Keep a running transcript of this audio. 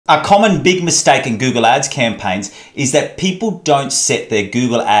A common big mistake in Google Ads campaigns is that people don't set their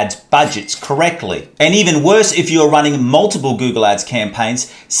Google Ads budgets correctly. And even worse, if you're running multiple Google Ads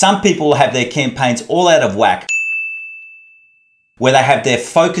campaigns, some people have their campaigns all out of whack, where they have their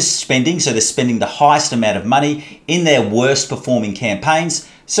focused spending, so they're spending the highest amount of money in their worst performing campaigns,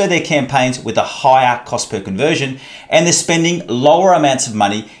 so their campaigns with a higher cost per conversion, and they're spending lower amounts of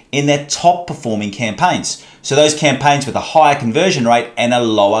money in their top performing campaigns. So those campaigns with a higher conversion rate and a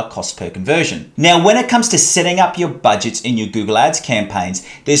lower cost per conversion. Now, when it comes to setting up your budgets in your Google Ads campaigns,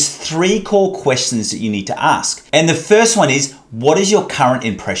 there's 3 core questions that you need to ask. And the first one is, what is your current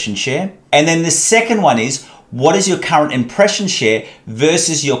impression share? And then the second one is, what is your current impression share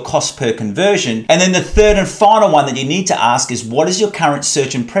versus your cost per conversion? And then the third and final one that you need to ask is, what is your current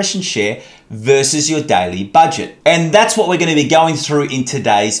search impression share versus your daily budget? And that's what we're going to be going through in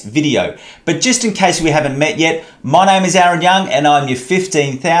today's video. But just in case we haven't met yet, my name is Aaron Young and I'm your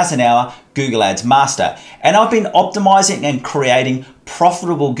 15,000 hour Google Ads master. And I've been optimizing and creating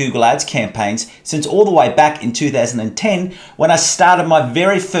profitable Google Ads campaigns since all the way back in 2010 when I started my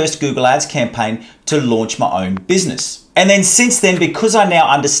very first Google Ads campaign to launch my own business. And then since then, because I now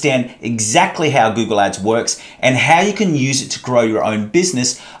understand exactly how Google Ads works and how you can use it to grow your own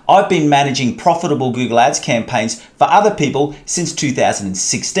business, I've been managing profitable Google Ads campaigns for other people since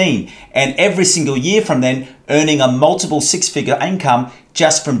 2016. And every single year from then, earning a multiple 6-figure income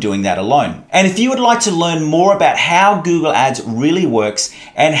just from doing that alone. And if you would like to learn more about how Google Ads really works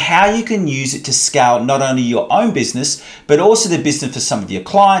and how you can use it to scale not only your own business, but also the business for some of your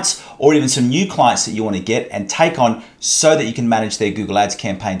clients or even some new clients that you want to get and take on so that you can manage their Google Ads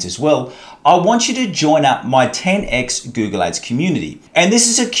campaigns as well, I want you to join up my 10x Google Ads community. And this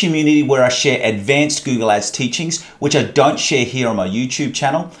is a community where I share advanced Google Ads teachings, which I don't share here on my YouTube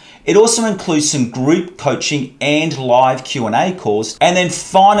channel. It also includes some group coaching and live Q&A calls. And then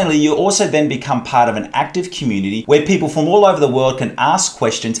finally, you also then become part of an active community where people from all over the world can ask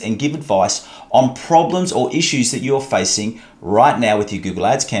questions and give advice on problems or issues that you're facing right now with your Google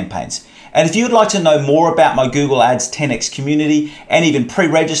Ads campaigns. And if you would like to know more about my Google Ads 10x community and even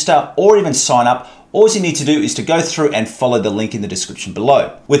pre-register or even sign up, all you need to do is to go through and follow the link in the description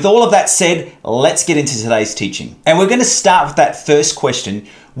below. With all of that said, let's get into today's teaching. And we're going to start with that first question,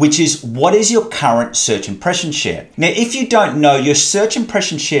 which is, what is your current search impression share? Now, if you don't know, your search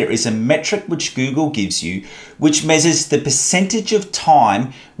impression share is a metric which Google gives you, which measures the percentage of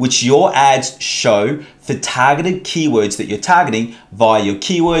time which your ads show for targeted keywords that you're targeting via your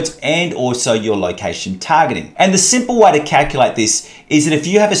keywords and also your location targeting. And the simple way to calculate this is that if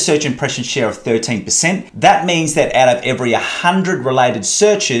you have a search impression share of 13%, that means that out of every 100 related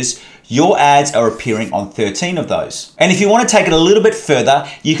searches, your ads are appearing on 13 of those. And if you want to take it a little bit further,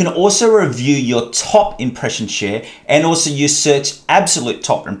 you can also review your top impression share and also your search absolute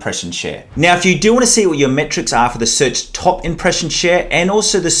top impression share. Now, if you do want to see what your metrics are for the search top impression share and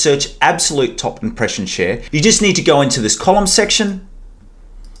also the search absolute top impression share, you just need to go into this column section,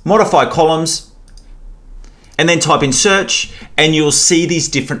 modify columns, and then type in search, and you'll see these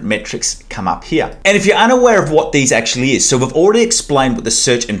different metrics come up here. And if you're unaware of what these actually is, so we've already explained what the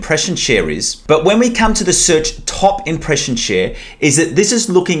search impression share is, but when we come to the search top impression share, is that this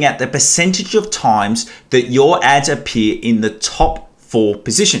is looking at the percentage of times that your ads appear in the top 4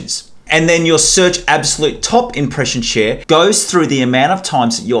 positions. And then your search absolute top impression share goes through the amount of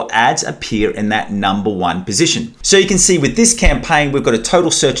times that your ads appear in that number 1 position. So you can see with this campaign, we've got a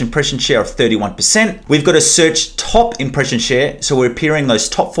total search impression share of 31%. We've got a search top impression share, so we're appearing those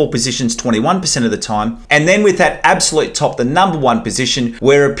top 4 positions 21% of the time. And then with that absolute top, the number 1 position,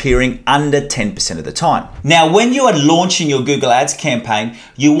 we're appearing under 10% of the time. Now, when you are launching your Google Ads campaign,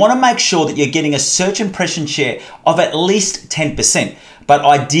 you want to make sure that you're getting a search impression share of at least 10%. But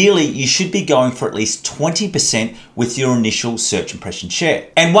ideally, you should be going for at least 20% with your initial search impression share.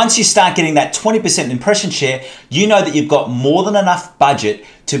 And once you start getting that 20% impression share, you know that you've got more than enough budget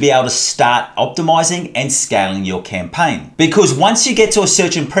to be able to start optimizing and scaling your campaign. Because once you get to a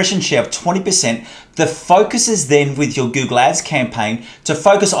search impression share of 20%, the focus is then with your Google Ads campaign to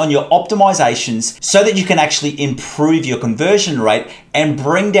focus on your optimizations so that you can actually improve your conversion rate and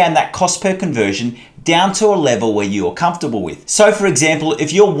bring down that cost per conversion down to a level where you're comfortable with. So for example,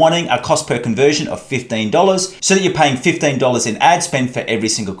 if you're wanting a cost per conversion of $15, so that you're paying $15 in ad spend for every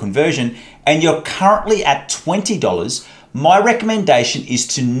single conversion, and you're currently at $20, my recommendation is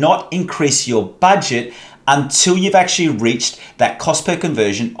to not increase your budget until you've actually reached that cost per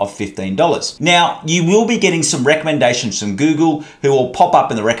conversion of $15. Now, you will be getting some recommendations from Google who will pop up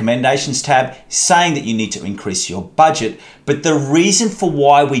in the recommendations tab saying that you need to increase your budget. But the reason for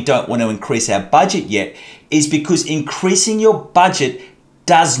why we don't want to increase our budget yet is because increasing your budget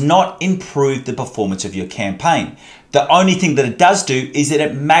does not improve the performance of your campaign. The only thing that it does do is that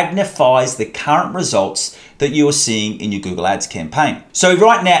it magnifies the current results that you are seeing in your Google Ads campaign. So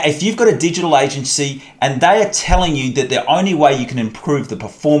right now, if you've got a digital agency and they are telling you that the only way you can improve the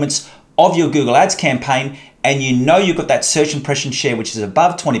performance of your Google Ads campaign, and you know you've got that search impression share which is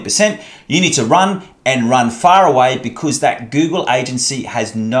above 20%, you need to run and run far away, because that Google agency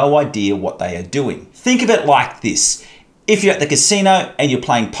has no idea what they are doing. Think of it like this. If you're at the casino and you're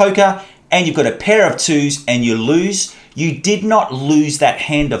playing poker and you've got a pair of twos and you lose, you did not lose that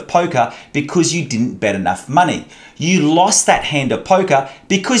hand of poker because you didn't bet enough money. You lost that hand of poker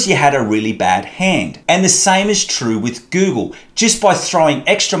because you had a really bad hand. And the same is true with Google. Just by throwing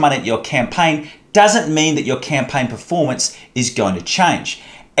extra money at your campaign doesn't mean that your campaign performance is going to change.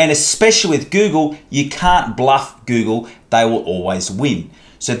 And especially with Google, you can't bluff Google. They will always win.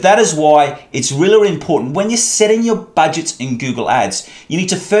 So that is why it's really important when you're setting your budgets in Google Ads, you need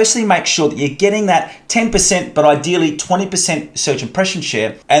to firstly make sure that you're getting that 10%, but ideally 20% search impression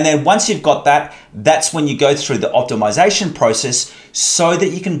share. And then once you've got that, that's when you go through the optimization process so that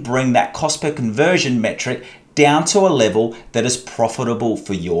you can bring that cost per conversion metric down to a level that is profitable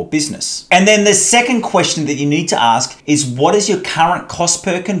for your business. And then the second question that you need to ask is, what is your current cost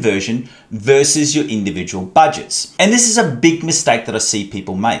per conversion versus your individual budgets? And this is a big mistake that I see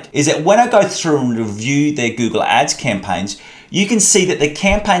people make, is that when I go through and review their Google Ads campaigns, you can see that the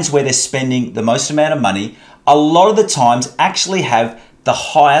campaigns where they're spending the most amount of money, a lot of the times actually have the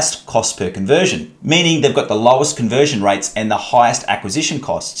highest cost per conversion, meaning they've got the lowest conversion rates and the highest acquisition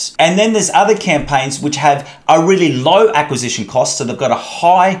costs. And then there's other campaigns which have a really low acquisition cost, so they've got a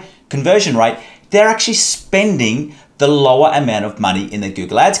high conversion rate. They're actually spending the lower amount of money in their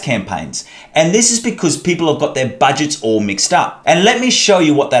Google Ads campaigns. And this is because people have got their budgets all mixed up. And let me show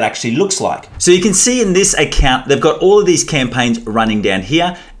you what that actually looks like. So you can see in this account, they've got all of these campaigns running down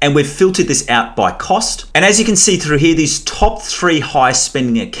here, and we've filtered this out by cost. And as you can see through here, these top 3 high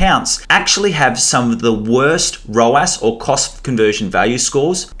spending accounts actually have some of the worst ROAS, or cost conversion value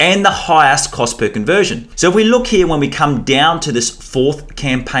scores, and the highest cost per conversion. So if we look here, when we come down to this 4th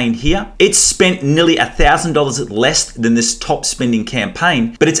campaign here, it's spent nearly $1,000 less than this top spending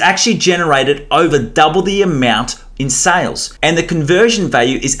campaign, but it's actually generated over double the amount in sales. And the conversion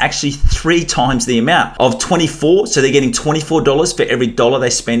value is actually 3 times the amount of 24. So they're getting $24 for every dollar they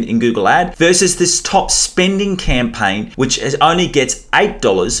spend in Google Ad, versus this top spending campaign, which only gets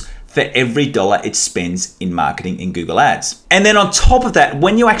 $8 for every dollar it spends in marketing in Google Ads. And then on top of that,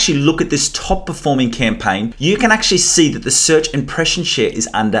 when you actually look at this top performing campaign, you can actually see that the search impression share is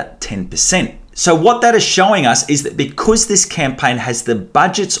under 10%. So what that is showing us is that because this campaign has the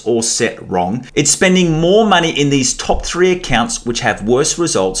budgets all set wrong, it's spending more money in these top 3 accounts which have worse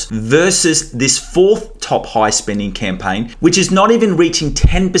results, versus this 4th top high spending campaign, which is not even reaching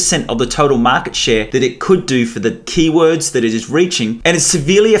 10% of the total market share that it could do for the keywords that it is reaching. And it's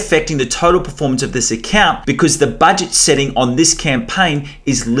severely affecting the total performance of this account because the budget setting on this campaign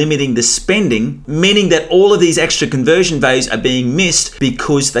is limiting the spending, meaning that all of these extra conversion values are being missed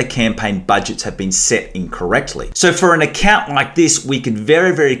because the campaign budgets have been set incorrectly. So for an account like this, we could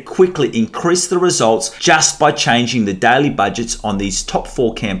very, very quickly increase the results just by changing the daily budgets on these top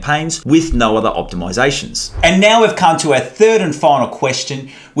 4 campaigns with no other optimizations. And now we've come to our third and final question,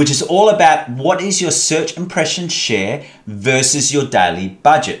 which is all about what is your search impression share versus your daily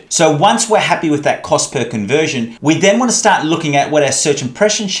budget. So once we're happy with that cost per conversion, we then want to start looking at what our search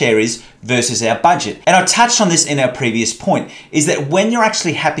impression share is versus our budget. And I touched on this in our previous point, is that when you're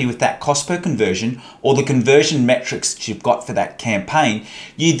actually happy with that cost per conversion, or the conversion metrics that you've got for that campaign,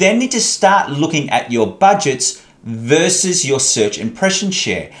 you then need to start looking at your budgets versus your search impression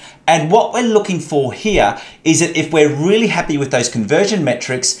share. And what we're looking for here is that if we're really happy with those conversion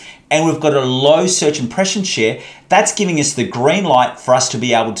metrics and we've got a low search impression share, that's giving us the green light for us to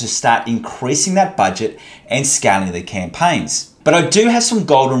be able to start increasing that budget and scaling the campaigns. But I do have some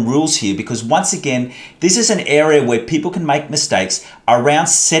golden rules here, because once again, this is an area where people can make mistakes around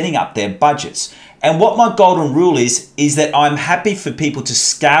setting up their budgets. And what my golden rule is that I'm happy for people to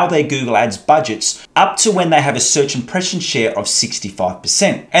scale their Google Ads budgets up to when they have a search impression share of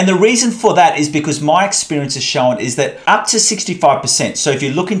 65%. And the reason for that is because my experience has shown is that up to 65%, so if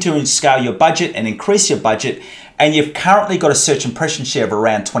you're looking to scale your budget and increase your budget, and you've currently got a search impression share of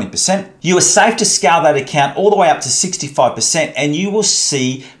around 20%, you are safe to scale that account all the way up to 65%, and you will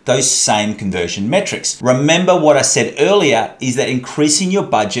see those same conversion metrics. Remember what I said earlier is that increasing your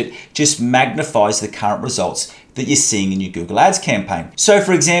budget just magnifies the current results that you're seeing in your Google Ads campaign. So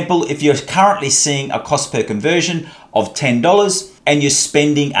for example, if you're currently seeing a cost per conversion of $10 and you're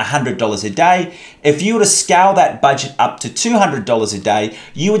spending $100 a day, if you were to scale that budget up to $200 a day,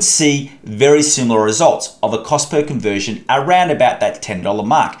 you would see very similar results of a cost per conversion around about that $10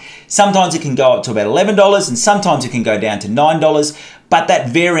 mark. Sometimes it can go up to about $11 and sometimes it can go down to $9, but that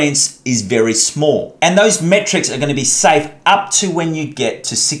variance is very small. And those metrics are going to be safe up to when you get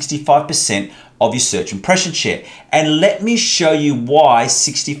to 65% of your search impression share. And let me show you why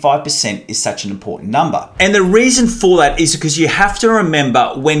 65% is such an important number. And the reason for that is because you have to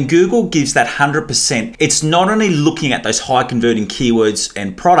remember when Google gives that 100%, it's not only looking at those high converting keywords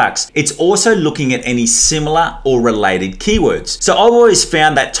and products, it's also looking at any similar or related keywords. So I've always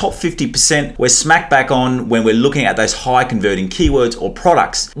found that top 50% we're smack back on when we're looking at those high converting keywords or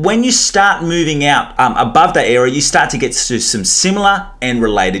products. When you start moving out above that area, you start to get to some similar and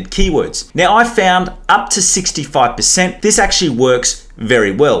related keywords. Now I found up to 65%, this actually works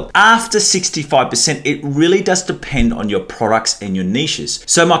very well. After 65%, it really does depend on your products and your niches.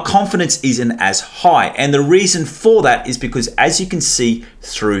 So my confidence isn't as high. And the reason for that is because, as you can see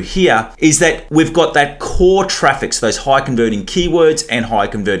through here, is that we've got that core traffic, so those high converting keywords and high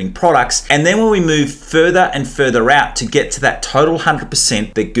converting products. And then when we move further and further out to get to that total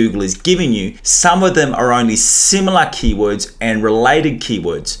 100% that Google is giving you, some of them are only similar keywords and related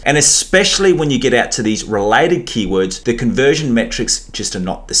keywords. And especially when you get out to these related keywords, the conversion metrics just are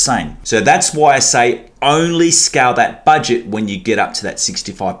not the same. So that's why I say only scale that budget when you get up to that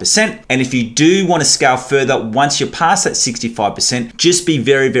 65%. And if you do want to scale further, once you're past that 65%, just be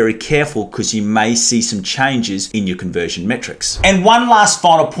very, very careful because you may see some changes in your conversion metrics. And one last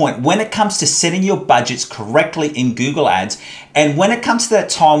final point, when it comes to setting your budgets correctly in Google Ads, and when it comes to that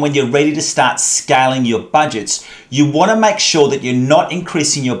time when you're ready to start scaling your budgets, you want to make sure that you're not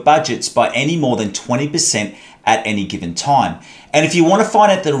increasing your budgets by any more than 20% at any given time. And if you want to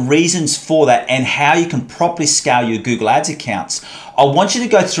find out the reasons for that and how you can properly scale your Google Ads accounts, I want you to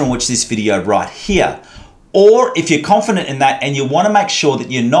go through and watch this video right here. Or if you're confident in that and you want to make sure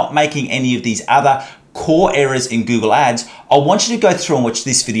that you're not making any of these other core errors in Google Ads, I want you to go through and watch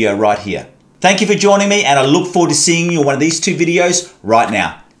this video right here. Thank you for joining me, and I look forward to seeing you in one of these two videos right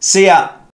now. See ya.